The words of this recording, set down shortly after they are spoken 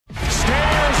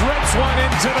this one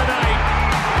into the night.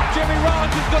 Jimmy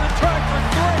Rollins is going to try for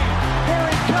three. Here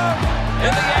he comes.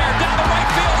 In the air, down the right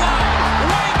field line.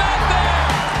 Way back there.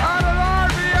 On an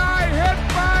RBI hit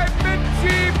by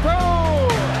Mitchie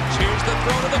Poole. Here's the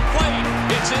throw to the plate.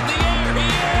 It's in the air. He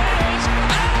is.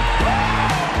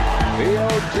 The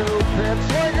 0-2 pitch.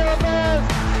 Swing and a miss.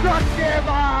 Struck him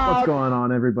out. What's going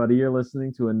on, everybody? You're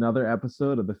listening to another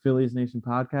episode of the Phillies Nation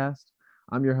podcast.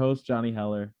 I'm your host, Johnny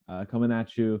Heller, coming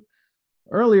at you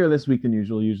earlier this week than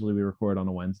usual. Usually we record on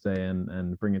a Wednesday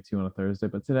and bring it to you on a Thursday,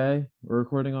 but today we're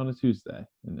recording on a Tuesday,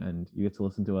 and you get to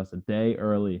listen to us a day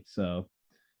early. So,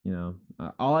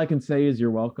 all I can say is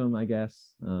you're welcome, I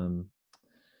guess.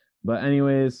 But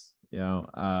anyways,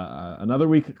 another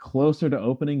week closer to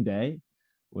opening day,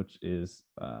 which is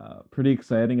pretty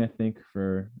exciting, I think,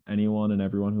 for anyone and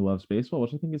everyone who loves baseball,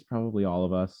 which I think is probably all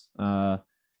of us.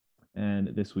 And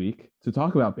this week, to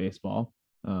talk about baseball,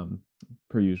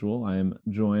 per usual, I am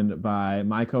joined by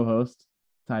my co-host,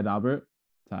 Ty Daubert.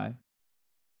 Ty,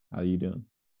 how are you doing?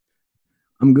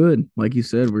 I'm good. Like you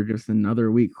said, we're just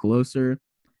another week closer.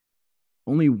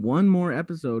 Only one more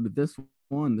episode. This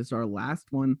is our last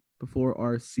one before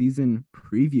our season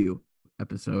preview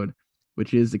episode,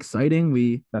 which is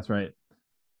exciting. That's right.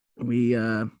 We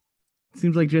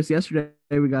seems like just yesterday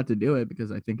we got to do it,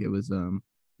 because I think it was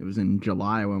in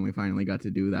July when we finally got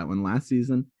to do that one last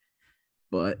season.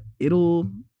 But it'll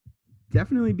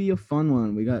definitely be a fun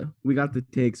one. We got the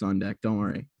takes on deck. Don't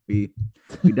worry. We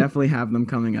definitely have them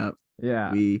coming up.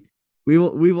 Yeah. We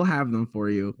will have them for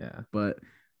you. Yeah. But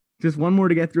just one more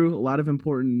to get through. A lot of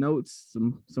important notes.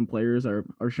 Some players are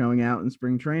showing out in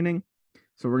spring training.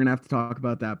 So we're gonna have to talk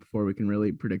about that before we can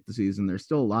really predict the season. There's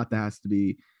still a lot that has to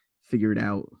be figured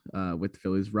out with the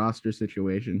Phillies roster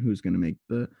situation. Who's gonna make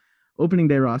the opening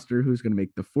day roster? Who's gonna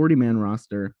make the 40-man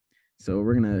roster? So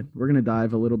we're gonna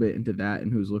dive a little bit into that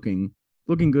and who's looking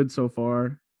good so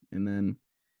far. And then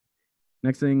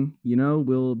next thing you know,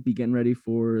 we'll be getting ready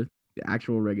for the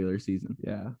actual regular season.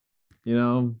 Yeah.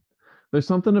 There's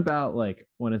something about like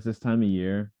when it's this time of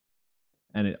year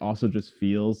and it also just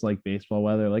feels like baseball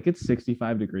weather. Like it's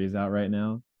 65 degrees out right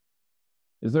now.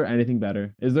 Is there anything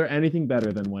better? Is there anything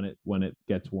better than when it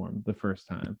gets warm the first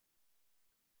time?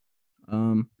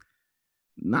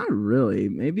 Not really.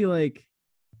 Maybe like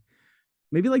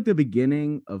the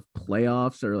beginning of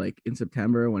playoffs, or like in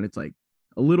September when it's like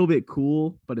a little bit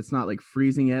cool, but it's not like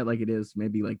freezing yet, like it is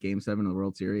maybe like Game 7 of the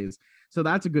World Series. So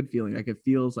that's a good feeling. Like it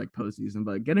feels like postseason,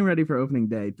 but getting ready for opening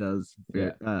day does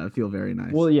feel very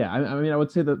nice. Well, yeah. I mean, I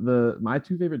would say that my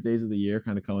two favorite days of the year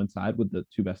kind of coincide with the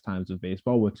two best times of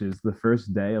baseball, which is the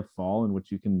first day of fall in which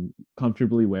you can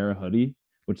comfortably wear a hoodie,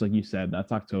 which, like you said,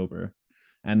 that's October.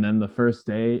 And then the first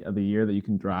day of the year that you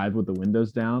can drive with the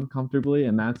windows down comfortably.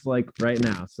 And that's like right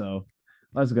now. So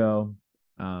let's go.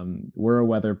 We're a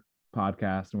weather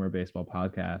podcast and we're a baseball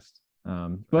podcast.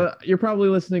 But you're probably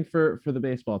listening for the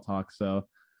baseball talk. So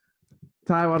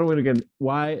Ty, why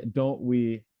don't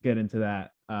we get into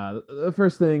that? The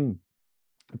first thing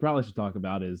I probably should talk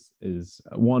about is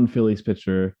one Phillies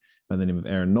pitcher by the name of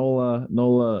Aaron Nola.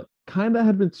 Nola kind of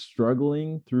had been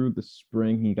struggling through the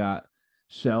spring. He got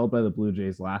shelled by the Blue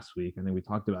Jays last week. I think we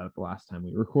talked about it the last time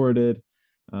we recorded.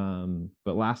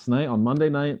 But last night, on Monday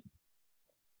night,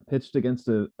 pitched against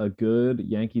a good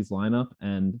Yankees lineup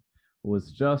and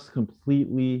was just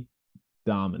completely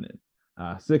dominant.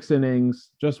 6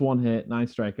 innings, just 1 hit, 9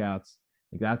 strikeouts.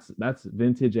 Like that's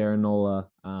vintage Aaron Nola.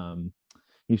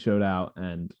 He showed out,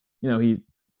 and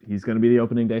he's going to be the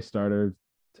opening day starter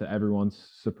to everyone's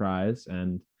surprise.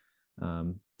 And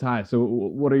Ty, so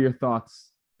what are your thoughts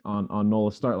on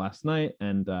Nola's start last night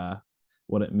and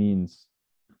what it means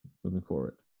moving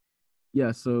forward?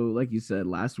 Yeah, so like you said,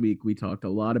 last week we talked a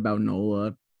lot about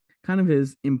Nola, kind of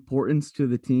his importance to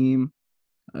the team,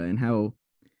 and how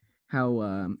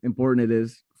important it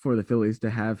is for the Phillies to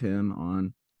have him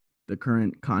on the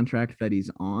current contract that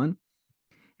he's on.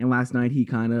 And last night he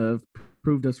kind of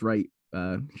proved us right,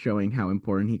 showing how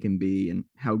important he can be and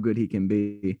how good he can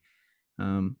be.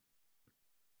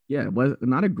 Yeah, it was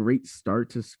not a great start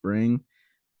to spring,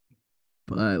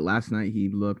 but last night he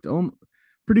looked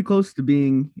pretty close to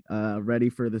being ready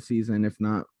for the season, if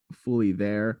not fully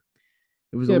there.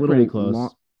 It was a little pretty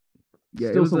close.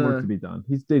 Yeah, still some work to be done.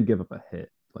 He did give up a hit.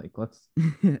 Like let's.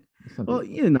 Well,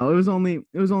 it was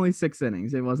only 6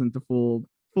 innings. It wasn't the full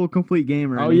complete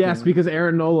game. Oh yes, because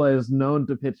Aaron Nola is known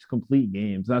to pitch complete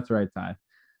games. That's right, Ty.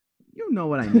 You know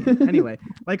what I mean. Anyway,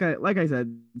 like I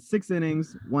said, 6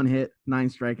 innings, 1 hit, 9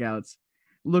 strikeouts.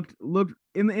 Looked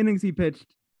in the innings he pitched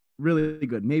really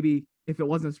good. Maybe if it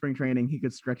wasn't spring training, he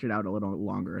could stretch it out a little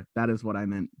longer. That is what I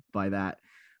meant by that.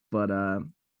 But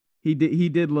He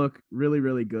did look really,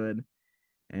 really good,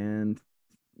 and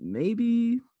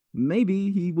maybe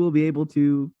he will be able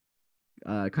to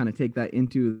kind of take that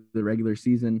into the regular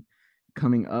season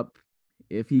coming up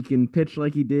if he can pitch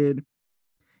like he did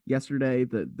yesterday.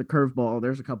 The curveball.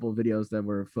 There's a couple of videos that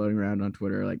were floating around on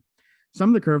Twitter. Like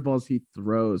some of the curveballs he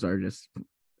throws are just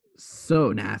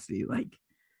so nasty. Like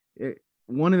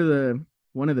one of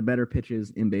the better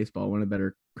pitches in baseball, one of the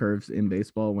better curves in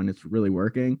baseball when it's really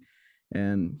working.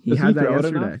 And he had that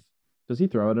yesterday. Does he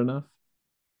throw it enough?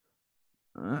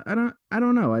 I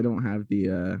don't know. I don't have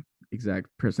the exact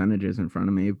percentages in front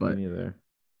of me, but me neither.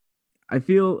 I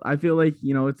feel like,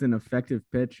 it's an effective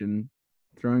pitch, and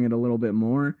throwing it a little bit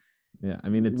more, I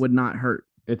mean, it would not hurt.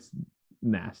 It's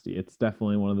nasty. It's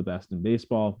definitely one of the best in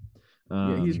baseball.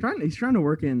 He's trying to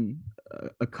work in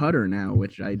a cutter now,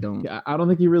 which I don't. Yeah, I don't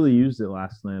think he really used it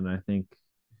last night. And I think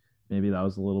maybe that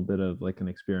was a little bit of like an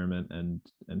experiment, and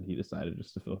he decided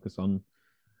just to focus on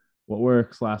what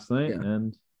works last night. Yeah.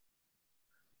 And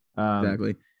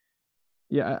exactly.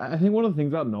 Yeah, I think one of the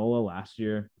things about Nola last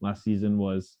season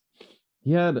was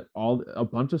he had a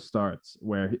bunch of starts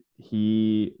where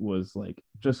he was like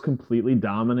just completely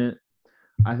dominant.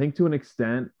 I think to an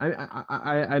extent,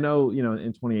 I know,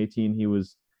 in 2018 he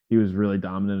was really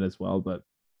dominant as well, but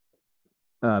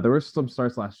there were some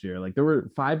starts last year. Like there were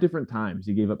 5 different times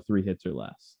he gave up 3 hits or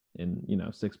less in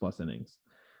 6+ innings.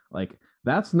 Like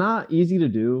that's not easy to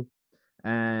do,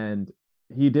 and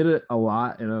he did it a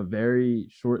lot in a very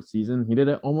short season. He did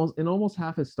it almost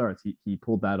half his starts. He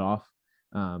pulled that off.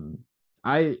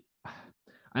 I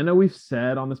know we've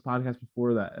said on this podcast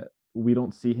before that we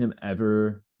don't see him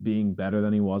ever being better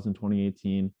than he was in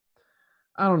 2018.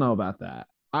 I don't know about that.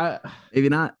 Maybe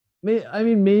not.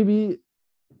 Maybe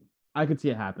I could see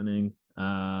it happening.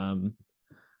 I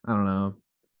don't know.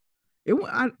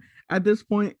 At this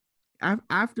point,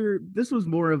 after this was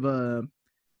more of a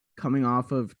coming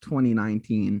off of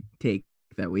 2019 take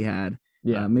that we had.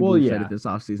 Yeah. Maybe we said it this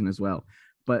offseason as well.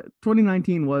 But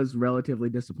 2019 was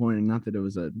relatively disappointing. Not that it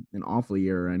was an awful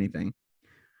year or anything.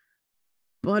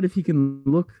 But if he can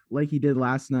look like he did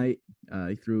last night,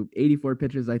 he threw 84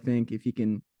 pitches, I think. If he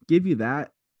can give you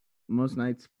that most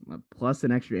nights, plus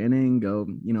an extra inning, go,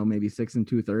 maybe 6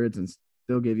 2/3 and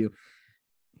still give you,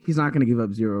 he's not going to give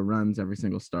up 0 runs every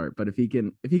single start. But if he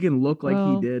can look like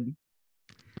he did,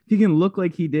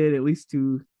 at least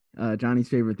to Johnny's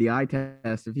favorite, the eye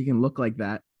test, if he can look like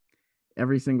that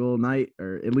every single night,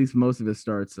 or at least most of his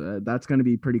starts, that's going to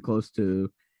be pretty close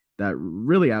to that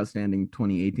really outstanding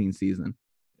 2018 season.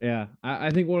 Yeah, I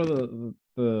think one of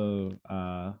the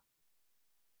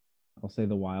I'll say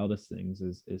the wildest things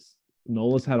is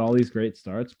Nola's had all these great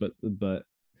starts, but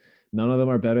none of them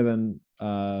are better than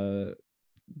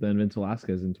Vince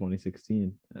Velasquez in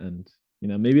 2016. And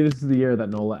maybe this is the year that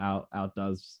Nola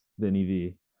outdoes Vinny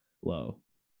V low.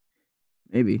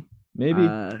 Maybe.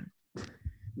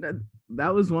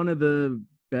 That was one of the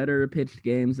better pitched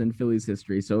games in Phillies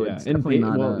history. So yeah, it's definitely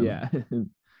not. Yeah.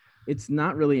 It's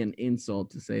not really an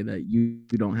insult to say that you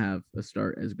don't have a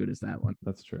start as good as that one.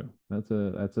 That's true. That's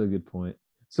a good point.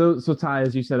 So Ty,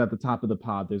 as you said at the top of the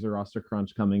pod, there's a roster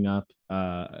crunch coming up.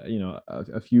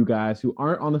 A few guys who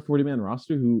aren't on the 40-man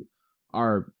roster who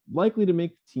are likely to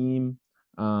make the team.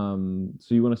 So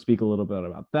you want to speak a little bit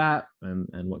about that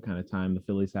and what kind of time the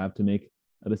Phillies have to make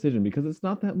a decision, because it's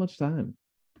not that much time.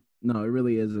 No, it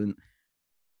really isn't.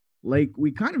 Like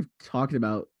we kind of talked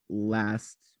about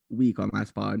last week on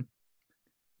last pod,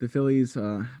 the Phillies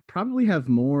probably have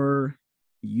more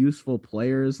useful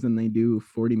players than they do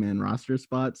 40-man roster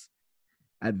spots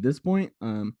at this point.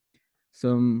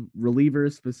 Some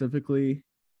relievers, specifically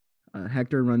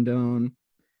Hector Rondon,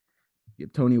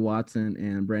 Tony Watson,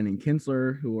 and Brandon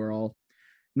Kintzler, who are all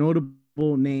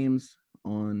notable names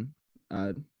on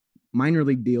minor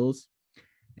league deals,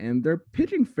 and they're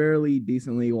pitching fairly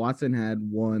decently. Watson had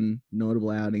one notable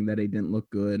outing that he didn't look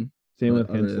good. Same with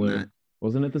Kintzler.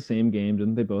 Wasn't it the same game?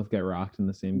 Didn't they both get rocked in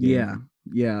the same game?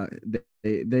 Yeah,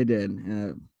 they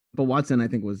did. But Watson, I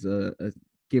think, was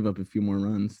gave up a few more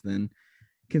runs than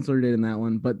Kintzler did in that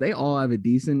one. But they all have a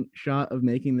decent shot of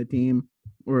making the team,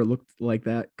 or it looked like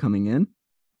that coming in.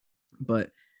 But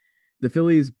the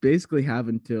Phillies basically have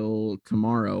until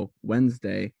tomorrow,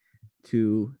 Wednesday,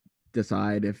 to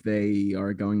decide if they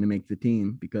are going to make the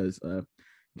team, because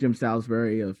Jim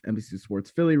Salisbury of NBC Sports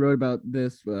Philly wrote about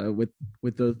this with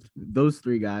those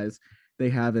 3 guys. They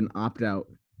have an opt-out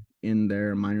in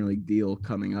their minor league deal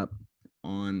coming up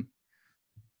on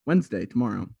Wednesday,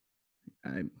 tomorrow.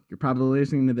 You're probably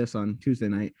listening to this on Tuesday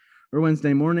night or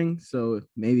Wednesday morning, so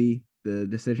maybe the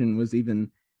decision was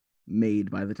even made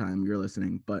by the time you're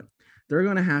listening. But they're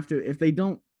going to have to, if they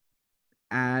don't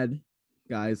add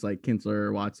guys like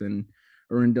Kinsler, Watson,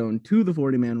 or Rendon to the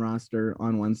 40-man roster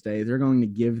on Wednesday, they're going to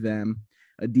give them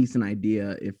a decent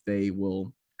idea if they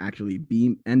will actually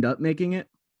end up making it.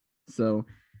 So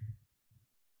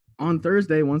on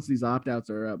Thursday, once these opt-outs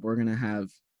are up, we're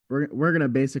gonna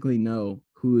basically know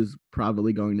who's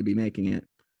probably going to be making it.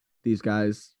 These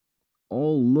guys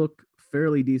all look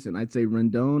fairly decent. I'd say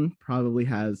Rendon probably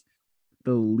has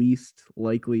the least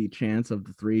likely chance of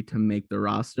the three to make the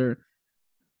roster.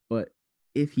 But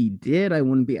if he did, I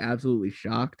wouldn't be absolutely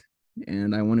shocked.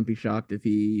 And I wouldn't be shocked if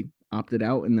he opted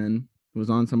out and then was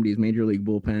on somebody's major league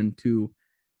bullpen to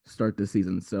start the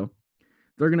season. So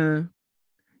they're gonna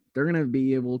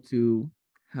be able to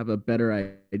have a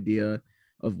better idea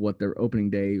of what their opening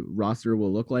day roster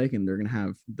will look like, and they're gonna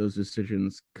have those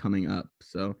decisions coming up.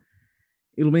 So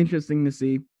it'll be interesting to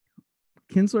see.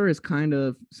 Kinsler is kind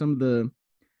of some of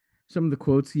the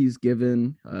quotes he's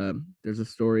given. There's a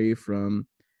story from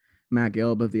Matt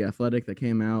Gelb of The Athletic that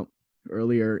came out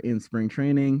earlier in spring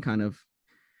training, kind of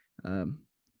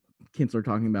Kinsler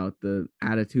talking about the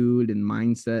attitude and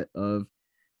mindset of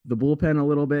the bullpen a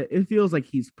little bit. It feels like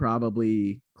he's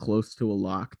probably close to a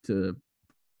lock to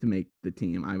make the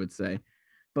team, I would say.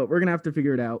 But we're going to have to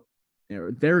figure it out.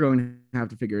 They're going to have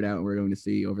to figure it out, and we're going to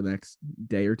see over the next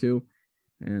day or two.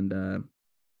 And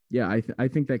I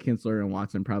think that Kinsler and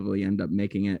Watson probably end up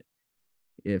making it,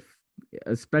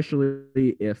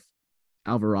 especially if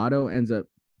Alvarado ends up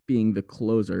being the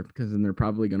closer, because then they're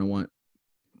probably going to want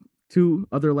two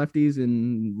other lefties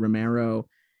in Romero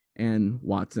and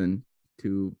Watson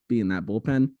to be in that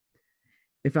bullpen.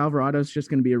 If Alvarado's just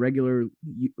going to be a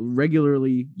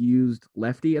regularly used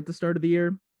lefty at the start of the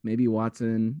year, maybe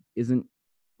Watson isn't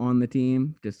on the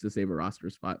team just to save a roster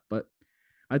spot. But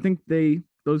I think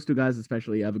those two guys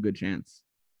especially have a good chance.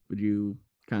 Would you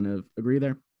kind of agree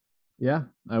there? Yeah,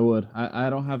 I would. I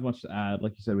don't have much to add.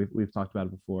 Like you said, we've talked about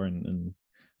it before, and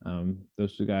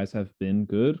those two guys have been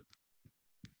good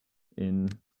in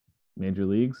major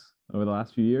leagues over the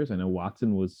last few years. I know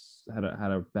Watson had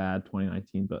a bad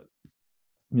 2019, but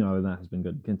other than that, has been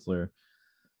good. Kinsler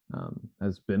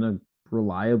has been a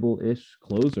reliable-ish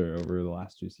closer over the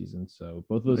last two seasons. So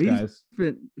both of those guys,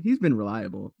 he's been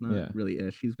reliable, not really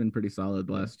ish. He's been pretty solid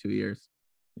the last 2 years.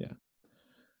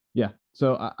 Yeah.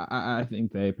 So I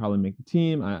think they probably make the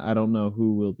team. I don't know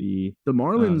who will be the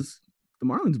Marlins. The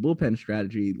Marlins bullpen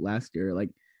strategy last year, like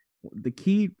the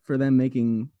key for them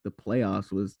making the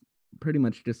playoffs was pretty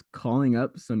much just calling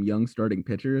up some young starting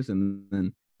pitchers and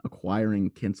then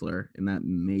acquiring Kinsler, and that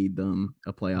made them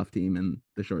a playoff team in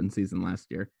the shortened season last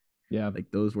year. Yeah, like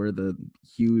those were the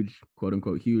huge, quote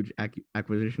unquote, huge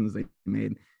acquisitions they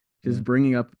made. Just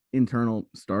bringing up internal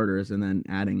starters and then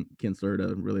adding Kinsler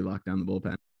to really lock down the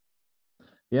bullpen.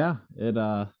 Yeah, it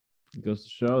goes to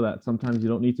show that sometimes you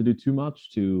don't need to do too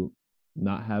much to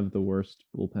not have the worst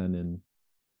bullpen in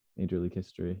Major League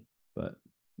history, but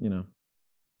you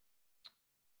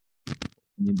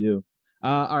do.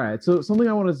 All right, so something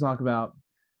I wanted to talk about,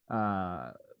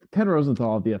 Ken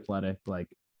Rosenthal of The Athletic, like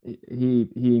he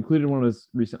included one of his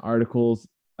recent articles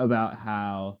about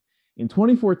how in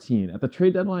 2014, at the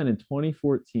trade deadline in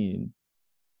 2014,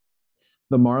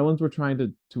 the Marlins were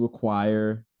trying to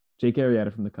acquire Jake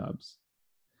Arrieta from the Cubs,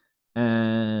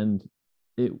 and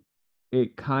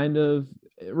it kind of,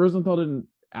 Rosenthal didn't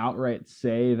outright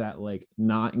say that like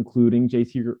not including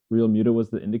JT Realmuto was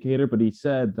the indicator, but he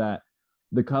said that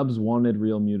the Cubs wanted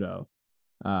Realmuto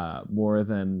more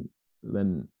than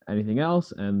anything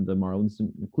else, and the Marlins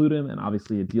didn't include him, and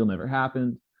obviously a deal never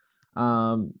happened.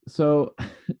 So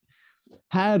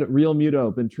had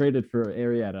Realmuto been traded for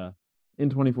Arrieta in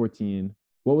 2014,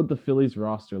 what would the Phillies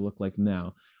roster look like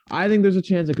now? I think there's a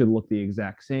chance it could look the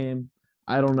exact same.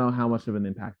 I don't know how much of an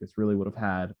impact this really would have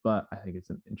had, but I think it's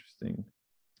an interesting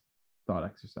thought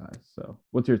exercise. So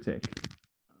what's your take?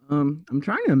 I'm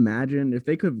trying to imagine if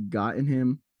they could have gotten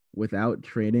him without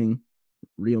trading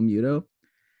Realmuto,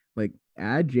 like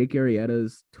add Jake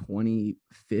Arrieta's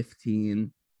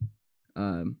 2015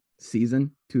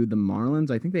 season to the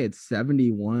Marlins. I think they had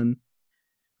 71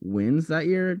 wins that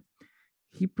year.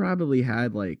 He probably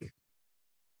had like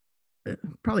a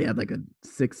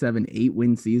 6, 7, 8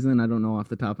 win season. I don't know off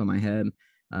the top of my head.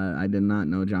 I did not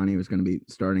know Johnny was going to be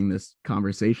starting this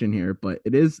conversation here, but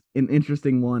it is an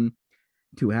interesting one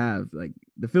to have. Like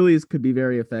the Phillies could be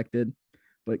very affected,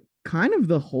 but kind of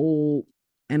the whole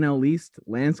NL East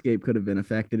landscape could have been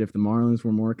affected if the Marlins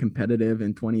were more competitive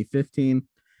in 2015.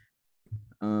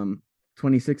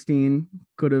 2016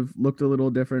 could have looked a little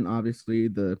different. Obviously,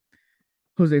 the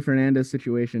Jose Fernandez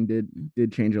situation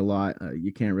did change a lot.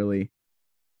 You can't really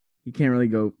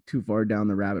go too far down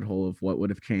the rabbit hole of what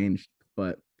would have changed,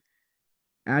 but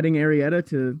adding Arrieta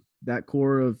to that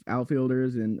core of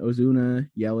outfielders and Ozuna,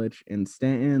 Yelich, and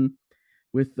Stanton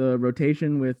with the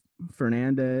rotation with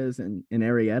Fernandez and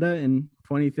Arrieta in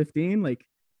 2015, like,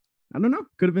 I don't know,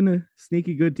 could have been a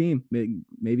sneaky good team.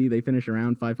 Maybe they finish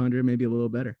around 500, maybe a little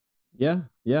better. Yeah.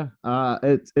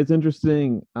 It's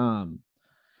interesting.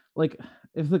 Like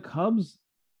if the Cubs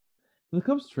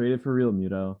traded for Real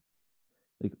Muto,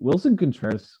 like Wilson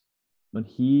Contreras, when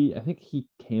I think he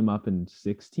came up in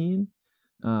 16,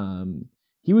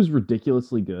 he was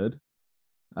ridiculously good.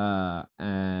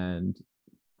 And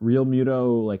Real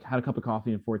Muto like had a cup of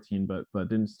coffee in 14, but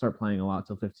didn't start playing a lot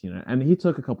till 15. And he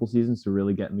took a couple seasons to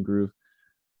really get in the groove.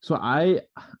 So I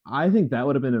think that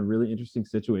would have been a really interesting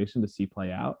situation to see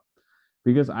play out,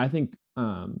 because I think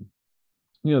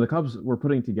the Cubs were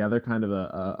putting together kind of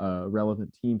a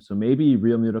relevant team. So maybe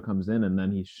Real Muto comes in and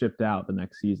then he's shipped out the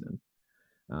next season.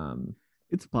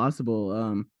 It's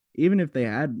possible. Even if they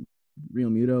had Real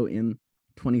Muto in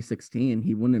 2016,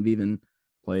 he wouldn't have even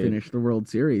finished the World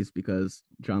Series because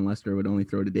John Lester would only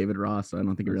throw to David Ross. So I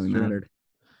don't think it really mattered.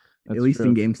 At least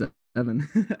in Game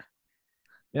 7.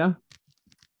 Yeah.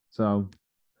 So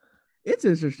it's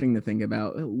interesting to think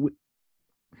about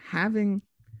having.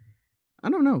 I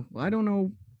don't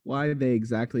know why they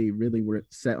exactly really were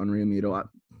set on Real Muto,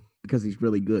 because he's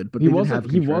really good. But he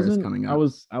wasn't coming up.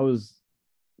 I was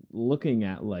looking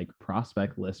at like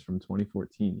prospect lists from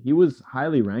 2014. He was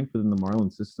highly ranked within the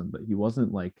Marlins system, but he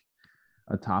wasn't like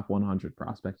a top 100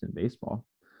 prospect in baseball.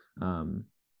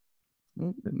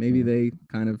 Well, maybe they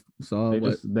kind of saw he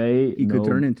could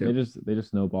turn into. They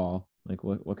just know ball. Like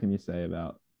what can you say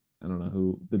about, I don't know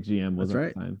who the GM was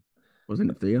at the time. Wasn't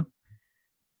it Theo?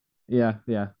 Yeah.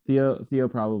 Theo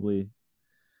probably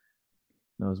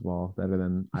knows ball better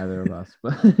than either of us.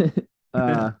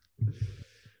 But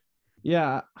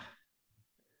yeah.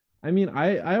 I mean,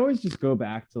 I always just go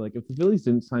back to like, if the Phillies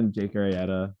didn't sign Jake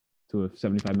Arrieta to a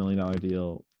 $75 million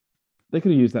deal, they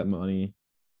could have used that money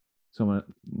so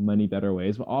many better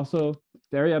ways. But also, if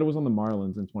Arrieta was on the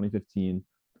Marlins in 2015,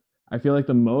 I feel like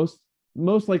the most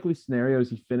likely scenario is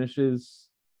he finishes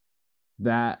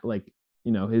that, like,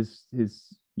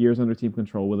 his years under team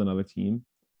control with another team.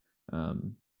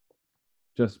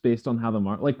 Just based on how do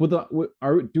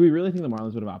we really think the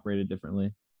Marlins would have operated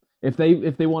differently if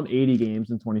they won 80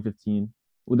 games in 2015?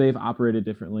 Would they have operated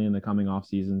differently in the coming off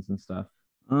seasons and stuff?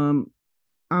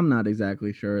 I'm not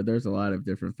exactly sure. There's a lot of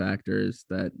different factors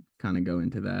that kind of go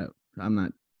into that. I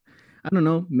don't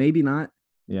know. Maybe not.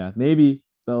 Yeah, maybe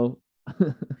though.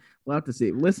 We'll have to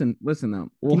see. Listen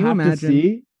though. We'll have to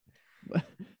see.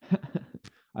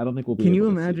 I don't think we'll be. Can you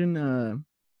imagine?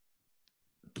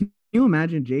 Can you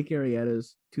imagine Jake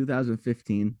Arrieta's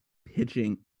 2015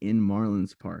 pitching in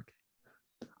Marlins Park?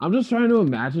 I'm just trying to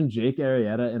imagine Jake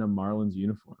Arrieta in a Marlins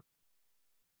uniform.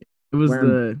 It was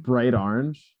the bright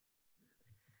orange.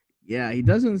 Yeah, he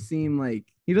doesn't seem like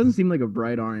a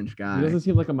bright orange guy. He doesn't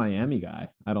seem like a Miami guy,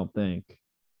 I don't think.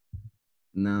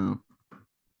 No,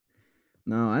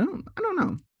 I don't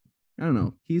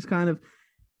know. He's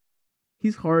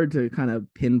hard to kind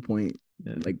of pinpoint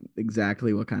like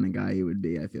exactly what kind of guy he would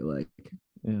be, I feel like.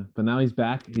 Yeah, but now he's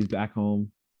back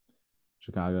home,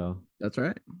 Chicago. That's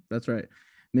right.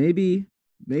 Maybe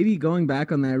going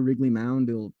back on that Wrigley mound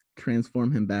will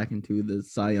transform him back into the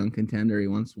Cy Young contender he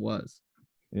once was.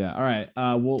 Yeah. All right.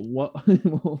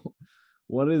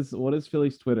 What is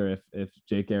Philly's Twitter if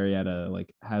Jake Arrieta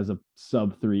like has a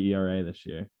sub 3 ERA this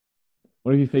year?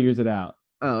 What if he figures it out?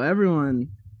 Oh, everyone.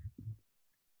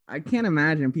 I can't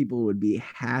imagine people would be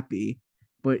happy,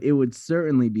 but it would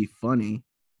certainly be funny.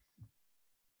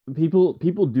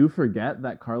 People do forget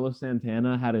that Carlos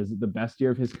Santana had the best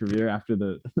year of his career after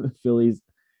the Phillies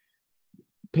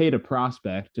paid a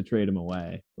prospect to trade him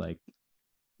away. Like,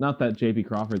 not that JP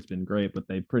Crawford's been great, but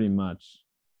they pretty much.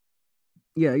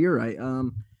 Yeah, you're right.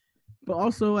 But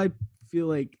also I feel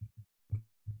like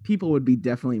people would be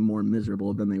definitely more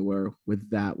miserable than they were with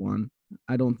that one.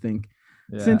 I don't think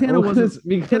Santana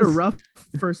he had a rough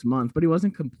first month, but he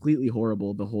wasn't completely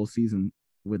horrible the whole season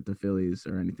with the Phillies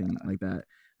or anything like that.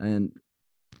 And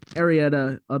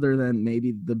Arrieta, other than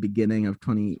maybe the beginning of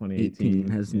 2018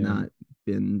 has not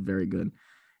been very good.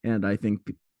 And I think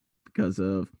because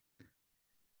of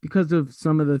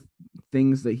some of the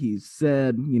things that he's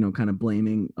said, kind of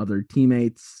blaming other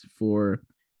teammates for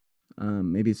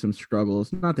maybe some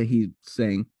struggles. Not that he's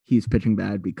saying he's pitching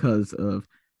bad because of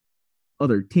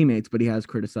other teammates, but he has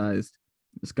criticized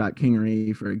Scott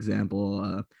Kingery, for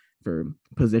example, for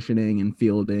positioning and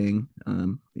fielding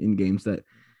in games that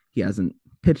he hasn't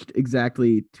pitched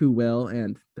exactly too well.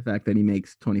 And the fact that he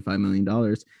makes $25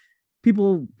 million,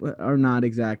 people are not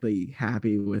exactly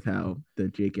happy with how the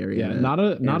Jake Arrieta. Yeah, not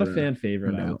a era fan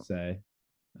favorite, turned I would out. say.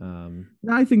 No,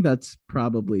 I think that's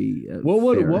probably a What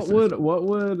would fair what would assessment. what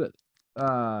would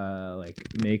like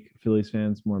make Phillies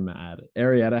fans more mad?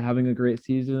 Arrieta having a great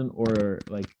season, or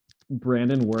like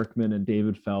Brandon Workman and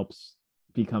David Phelps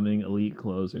becoming elite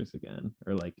closers again,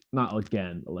 or like not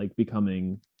again, but like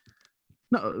becoming.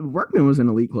 No, Workman was an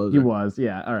elite He closer. was,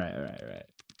 yeah. All right, all right, all right.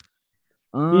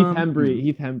 Hmm.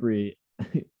 Heath Hembry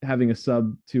having a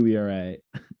sub 2 ERA.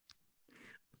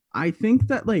 I think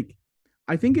that like,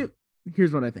 I think it.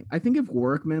 Here's what I think. I think if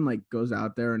Workman like goes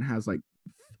out there and has like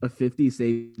a 50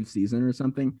 save season or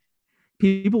something,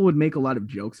 people would make a lot of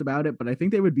jokes about it, but I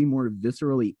think they would be more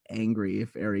viscerally angry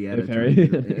if If Arrieta turned Harry,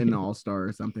 into an all-star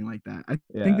or something like that. I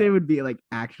think yeah, they would be like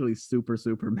actually super,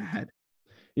 super mad.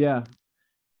 yeah,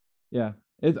 yeah.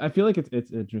 I feel like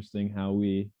it's interesting how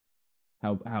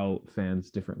how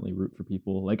fans differently root for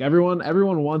people. Like everyone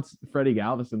wants Freddie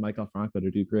Galvis and Michael Franco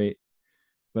to do great,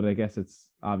 but I guess it's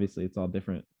obviously it's all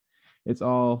different. It's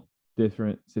all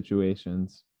different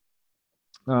situations.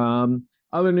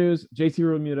 Other news: JT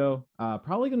Realmuto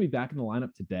probably going to be back in the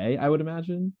lineup today, I would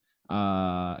imagine.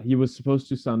 He was supposed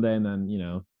to Sunday, and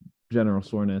then general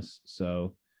soreness,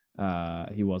 so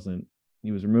he wasn't.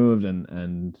 He was removed,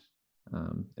 and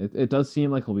it does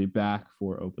seem like he'll be back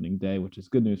for opening day, which is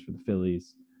good news for the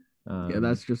Phillies. Yeah,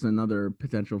 that's just another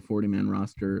potential 40-man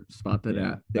roster spot that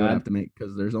Yeah, they would have to make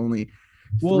because there's only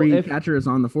well, three if catchers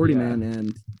on the 40-man,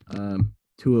 and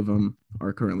two of them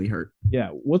are currently hurt. yeah,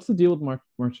 what's the deal with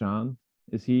Marchand?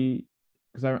 Is he?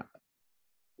 Because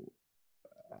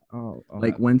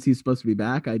Like when's he supposed to be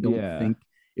back? I don't yeah, think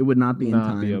it would not be in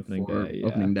not be time opening for day. Yeah,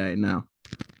 opening day. No,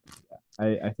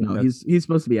 I think no, that's he's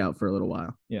supposed to be out for a little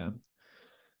while. yeah.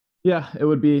 Yeah, it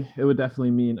would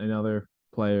definitely mean another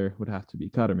player would have to be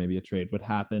cut, or maybe a trade would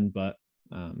happen. But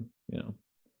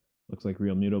looks like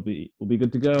Real Muto will be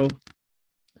good to go.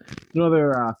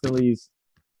 Another Phillies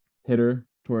hitter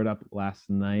tore it up last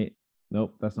night.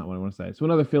 Nope, that's not what I want to say. So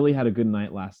another Philly had a good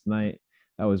night last night.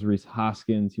 That was Rhys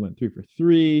Hoskins. He went 3 for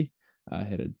 3,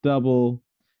 hit a double.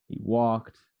 He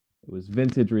walked. It was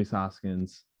vintage Rhys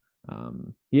Hoskins.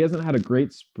 He hasn't had a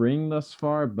great spring thus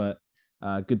far, but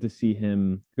good to see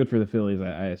him. Good for the Phillies,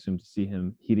 I assume, to see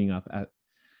him heating up at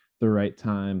the right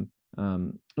time.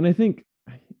 And I think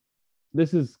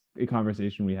this is a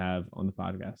conversation we have on the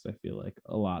podcast, I feel like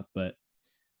a lot, but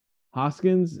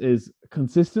Hoskins is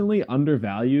consistently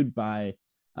undervalued by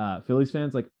Phillies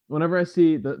fans. Like whenever I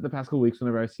see the past couple weeks,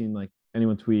 whenever I've seen like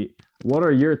anyone tweet, what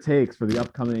are your hot takes for the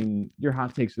upcoming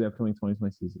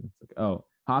 2020 season? It's like, oh,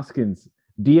 Hoskins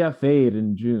DFA'd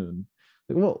in June.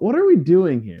 Like, well, what are we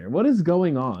doing here? What is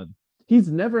going on? He's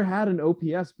never had an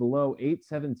OPS below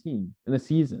 817 in a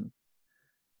season.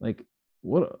 Like,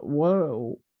 what,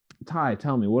 Ty,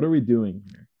 tell me, what are we doing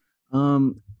here?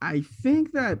 I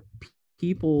think that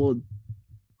people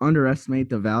underestimate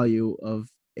the value of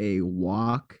a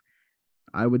walk,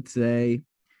 I would say,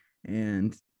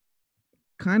 and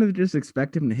kind of just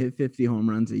expect him to hit 50 home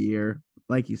runs a year.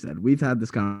 Like you said, we've had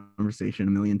this conversation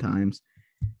a million times.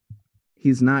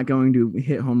 He's not going to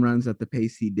hit home runs at the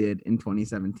pace he did in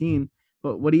 2017,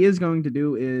 but what he is going to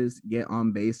do is get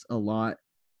on base a lot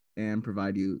and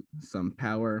provide you some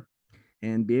power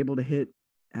and be able to hit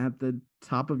at the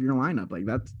top of your lineup. Like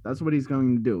that's what he's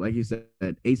going to do. Like you said,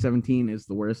 817 is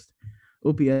the worst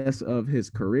OPS of his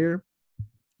career.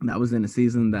 That was in a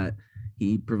season that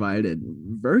he provided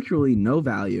virtually no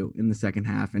value in the second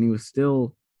half, and he was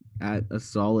still at a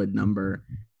solid number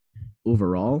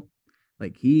overall.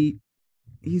 Like he's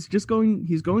going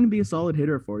to be a solid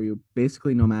hitter for you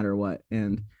basically no matter what.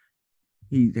 And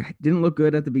he didn't look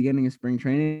good at the beginning of spring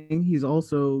training. He's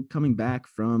also coming back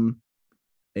from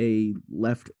a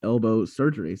left elbow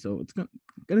surgery, so it's going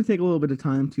to take a little bit of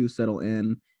time to settle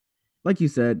in. Like you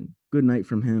said, good night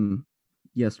from him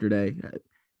yesterday.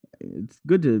 It's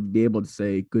good to be able to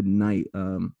say good night.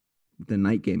 The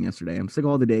night game yesterday. I'm sick of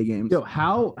all the day games. Yo,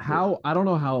 how I don't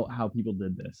know how people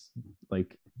did this.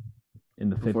 Like in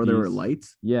the before 50s. there were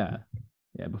lights. Yeah.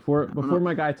 Before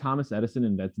my guy Thomas Edison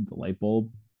invented the light bulb,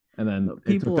 and then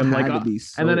people had to be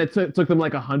and then it took them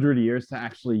like 100 years to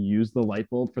actually use the light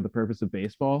bulb for the purpose of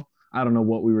baseball. I don't know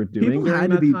what we were doing during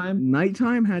that time.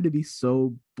 Nighttime had to be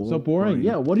so boring. So boring.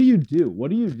 Yeah. What do you do? What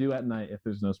do you do at night if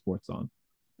there's no sports on?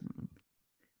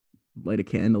 Light a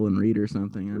candle and read or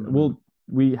something. Well,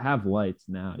 we have lights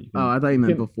now. I thought you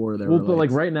meant before there. Well, but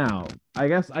like right now, I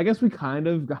guess we kind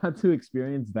of got to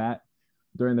experience that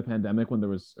during the pandemic when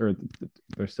there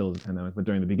still is a pandemic, but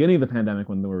during the beginning of the pandemic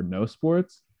when there were no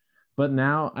sports. But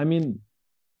now, I mean,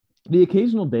 the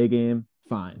occasional day game,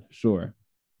 fine, sure,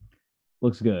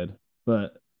 looks good.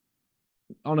 but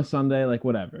on a Sunday, like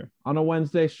whatever. On a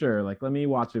Wednesday, sure. Like let me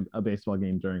watch a baseball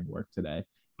game during work today,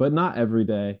 but not every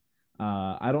day.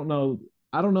 I don't know.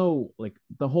 I don't know, like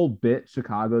the whole bit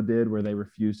Chicago did where they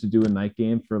refused to do a night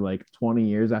game for like 20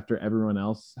 years after everyone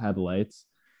else had lights.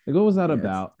 Like, what was that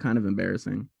about? It's kind of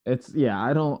embarrassing.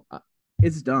 I don't.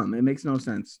 It's dumb. It makes no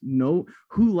sense. No,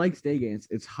 who likes day games?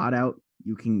 It's hot out.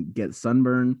 You can get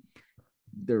sunburn.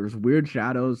 There's weird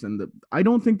shadows, and I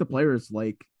don't think the players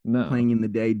like No. playing in the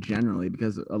day generally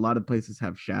because a lot of places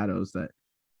have shadows that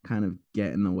kind of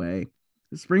get in the way.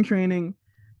 Spring training,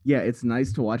 yeah, it's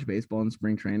nice to watch baseball in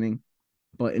spring training,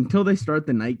 but until they start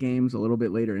the night games a little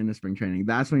bit later into spring training,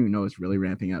 that's when you know it's really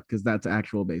ramping up because that's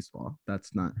actual baseball.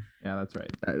 That's not. Yeah, that's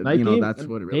right. That's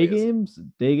what it really is.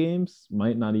 Day games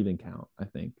might not even count, I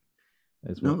think.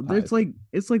 No, it's like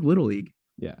Little League.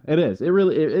 Yeah, it is.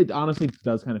 It honestly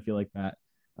does kind of feel like that.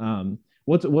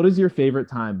 What is your favorite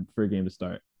time for a game to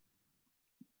start?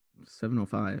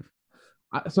 7:05.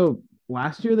 So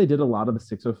last year they did a lot of the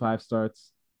 6:05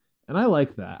 starts, and I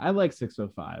like that. I like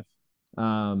 6:05.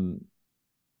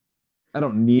 I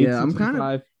don't need. Yeah, I'm kind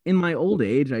of in my old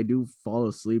age. I do fall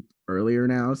asleep earlier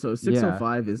now, so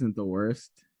 6:05 isn't the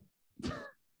worst.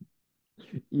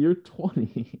 You're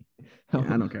 20. Yeah,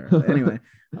 I don't care. Anyway,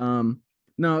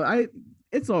 no,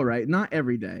 it's all right. Not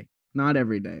every day. Not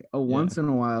every day. Once in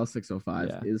a while,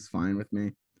 6:05 is fine with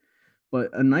me. But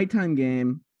a nighttime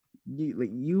game,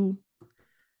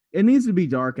 it needs to be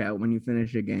dark out when you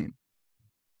finish a game.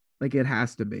 Like it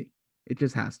has to be. It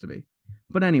just has to be.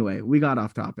 But anyway, we got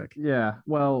off topic. Yeah.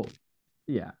 Well,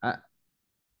 yeah.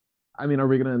 I mean, are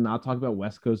we gonna not talk about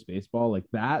West Coast baseball? Like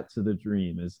that's the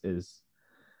dream is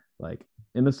like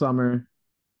in the summer,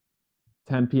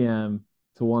 10 p.m.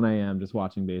 to 1 a.m. just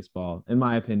watching baseball. In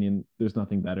my opinion, there's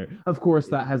nothing better. Of course,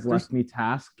 that has left me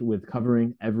tasked with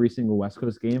covering every single West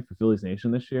Coast game for Phillies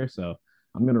Nation this year. So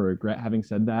I'm gonna regret having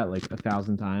said that like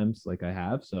 1,000 times, like I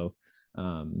have. So,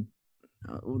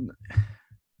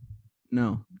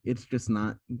 no, it's just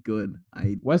not good.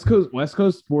 West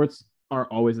Coast sports are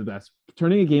always the best.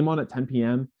 Turning a game on at 10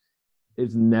 p.m.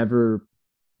 is never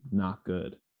not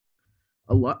good.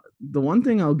 The one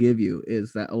thing I'll give you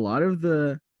is that a lot of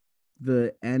the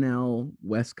NL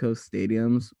West Coast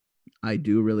stadiums I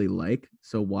do really like.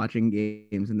 So watching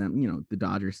games in them, the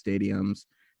Dodger stadiums,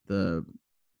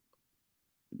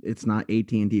 it's not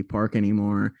AT&T Park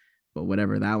anymore, but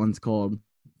whatever that one's called,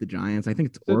 the Giants. I think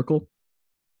it's Oracle.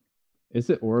 Is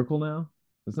it Oracle now?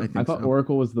 I thought so.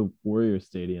 Oracle was the Warriors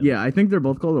Stadium. Yeah, I think they're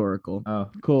both called Oracle. Oh,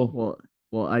 cool.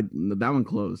 Well, that one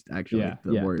closed actually. Yeah,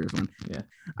 the Warriors one. Yeah,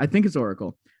 I think it's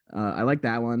Oracle. I like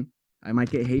that one. I might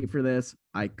get hate for this.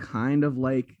 I kind of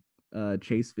like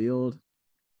Chase Field.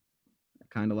 I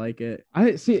kind of like it.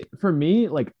 I see. For me,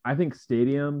 like I think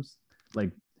stadiums,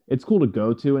 like it's cool to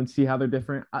go to and see how they're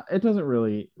different. It doesn't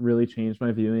really change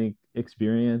my viewing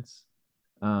experience,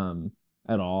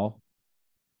 at all.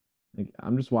 Like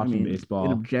I'm just watching baseball.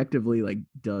 It objectively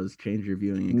does change your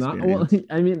viewing experience. Well,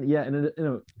 I mean, yeah, in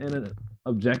an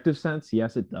objective sense,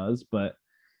 yes, it does. But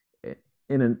I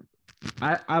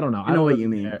don't know. I know what you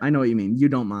mean. I know what you mean. You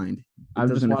don't mind. I'm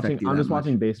just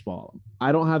watching baseball.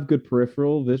 I don't have good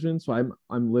peripheral vision, so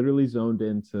I'm literally zoned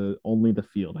into only the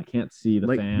field. I can't see the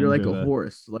fans. You're like a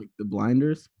horse, like the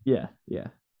blinders. Yeah,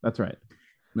 that's right.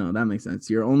 No, that makes sense.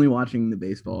 You're only watching the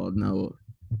baseball. No,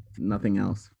 nothing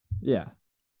else. Yeah.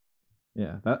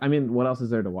 I mean, what else is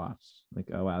there to watch? Like,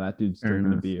 oh wow, that dude's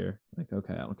drinking a beer. Like,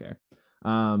 okay, I don't care.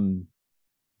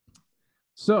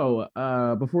 So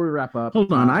before we wrap up,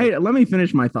 hold on. Let me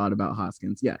finish my thought about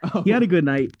Hoskins. Yeah, he had a good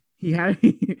night. He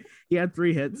had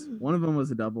 3 hits. One of them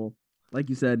was a double. Like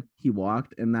you said, he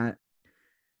walked, and that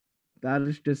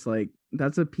is just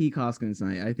that's a peak Hoskins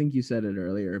night. I think you said it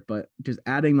earlier, but just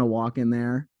adding the walk in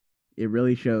there, it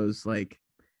really shows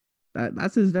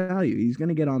that's his value. He's going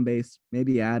to get on base,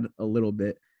 maybe add a little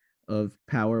bit of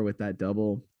power with that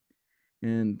double.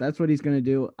 And that's what he's going to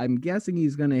do. I'm guessing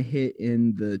he's going to hit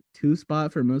in the 2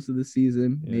 spot for most of the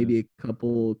season, maybe a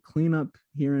couple cleanup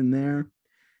here and there.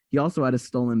 He also had a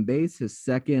stolen base, his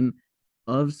second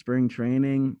of spring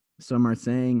training. Some are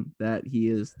saying that he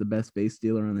is the best base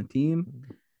stealer on the team.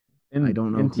 I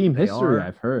don't know. In team history,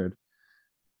 I've heard.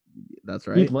 That's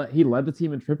right. He led the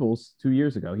team in triples 2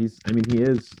 years ago. He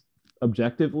is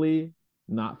objectively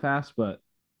not fast, but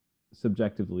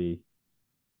subjectively,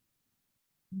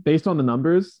 based on the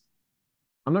numbers,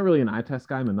 I'm not really an eye test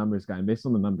guy. I'm a numbers guy. And based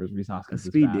on the numbers, Rhys Hoskins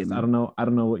is fast. I don't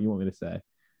know what you want me to say.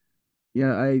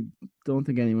 Yeah, I don't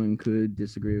think anyone could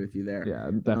disagree with you there.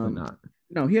 Yeah, definitely not.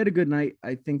 No, he had a good night.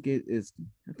 I think he's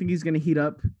going to heat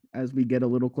up as we get a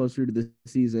little closer to the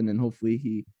season, and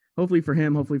hopefully for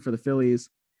him, hopefully for the Phillies,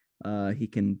 he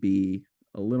can be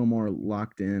a little more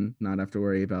locked in, not have to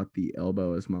worry about the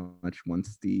elbow as much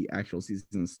once the actual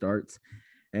season starts.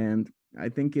 And I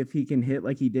think if he can hit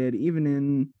like he did even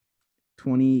in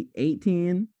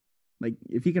 2018, like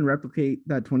if he can replicate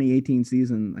that 2018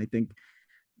 season, I think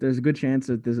there's a good chance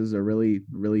that this is a really,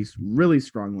 really, really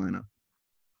strong lineup.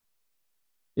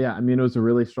 Yeah, I mean, it was a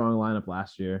really strong lineup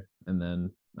last year, and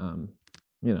then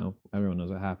everyone knows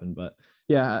what happened. But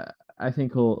yeah, I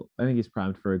think he's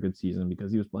primed for a good season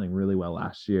because he was playing really well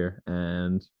last year.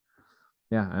 And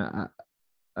yeah,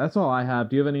 that's all I have.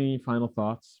 Do you have any final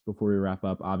thoughts before we wrap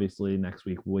up? Obviously, next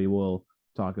week we will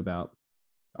talk about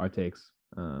our takes.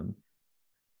 No,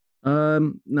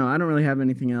 I don't really have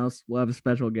anything else. We'll have a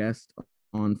special guest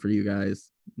on for you guys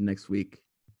next week.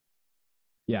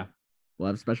 Yeah, we'll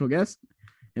have a special guest,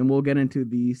 and we'll get into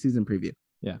the season preview.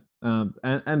 Yeah.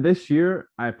 And this year,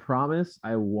 I promise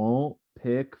I won't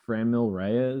pick Franmil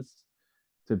Reyes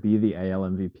to be the AL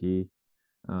MVP.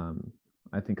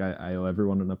 I think I owe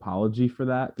everyone an apology for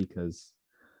that because,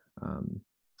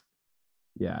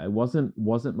 it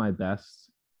wasn't my best.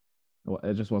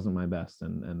 It just wasn't my best,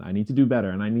 and I need to do better,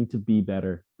 and I need to be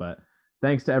better. But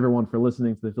thanks to everyone for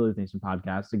listening to the Phillies Nation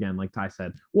podcast. Again, like Ty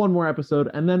said, one more episode,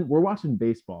 and then we're watching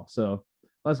baseball. So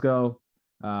let's go.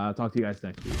 Talk to you guys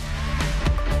next week.